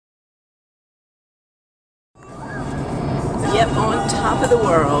Yep, on top of the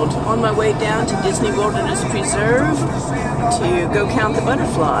world. On my way down to Disney Wilderness Preserve to go count the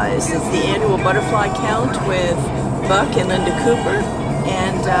butterflies. It's the annual butterfly count with Buck and Linda Cooper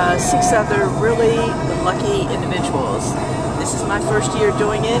and 6 other really lucky individuals. This is my first year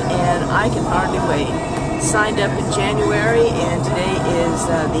doing it and I can hardly wait. Signed up in January and today is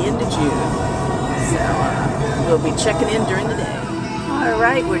the end of June. So we'll be checking in during the day.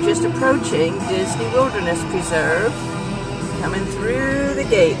 Alright, we're just approaching Disney Wilderness Preserve. Coming through the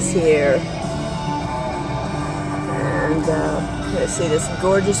gates here. And let's see this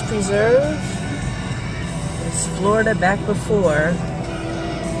gorgeous preserve. It's Florida back before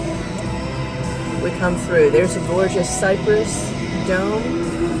we come through. There's a gorgeous cypress dome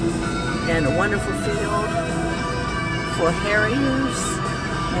and a wonderful field for harriers.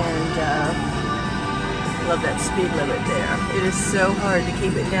 And love that speed limit there. It is so hard to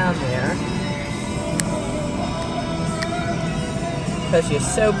keep it down there because you're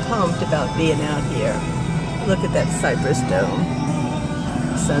so pumped about being out here. Look at that cypress dome.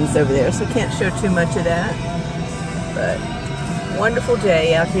 The sun's over there, so can't show too much of that. But wonderful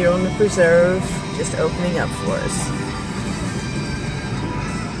day out here on the preserve, just opening up for us.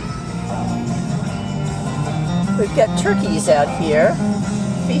 We've got turkeys out here,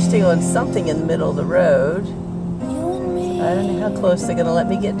 feasting on something in the middle of the road. I don't know how close they're going to let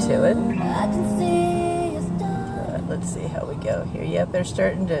me get to it. Let's see how we go here. Yep, they're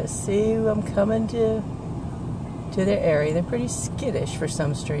starting to see I'm coming to their area. They're pretty skittish for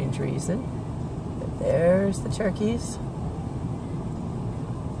some strange reason. But there's the turkeys.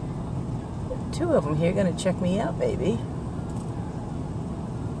 2 of them here going to check me out, baby.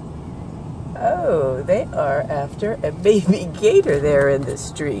 Oh, they are after a baby gator there in the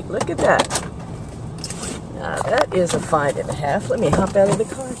street. Look at that. Now that is a find and a half. Let me hop out of the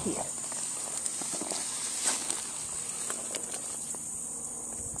car here.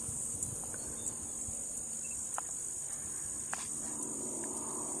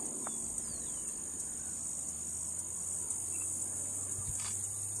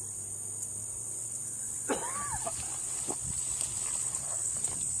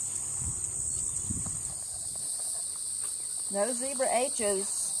 No zebra H's.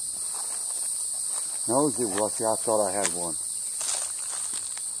 No zebra. Well, see, I thought I had one.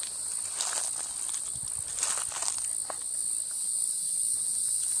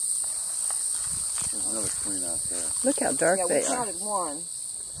 There's another queen out there. Look how dark they are. Yeah, we counted one.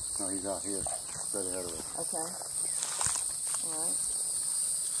 No, he's out here, straight ahead of us. Okay. All right.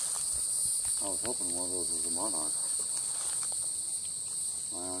 I was hoping one of those was a monarch.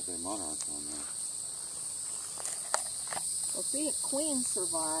 Why aren't they monarchs on there? Well, see if queen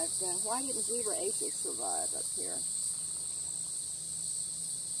survived, then why didn't zebra H's survive up here?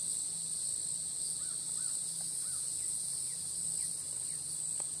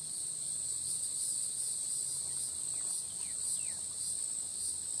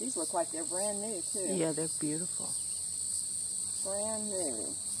 These look like they're brand new, too. Yeah, they're beautiful. Brand new.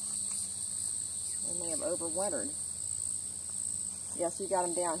 They may have overwintered. Yes, you got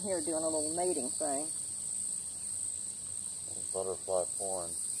them down here doing a little mating thing. Butterfly porn.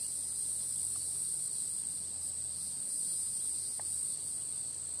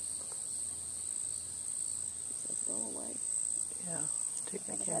 Says go away. Yeah, take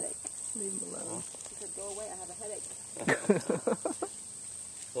my headache. Leave them alone. She said go away, I have a headache.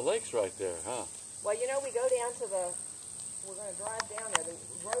 The lake's right there, huh? Well, you know, we go down to we're going to drive down there, the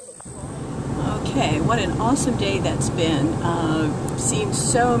road looks fine. Okay, what an awesome day that's been. Seen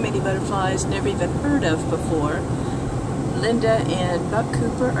so many butterflies never even heard of before. Linda and Buck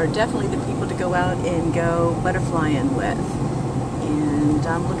Cooper are definitely the people to go out and go butterflying with. And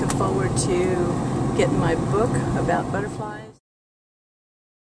I'm looking forward to getting my book about butterflies.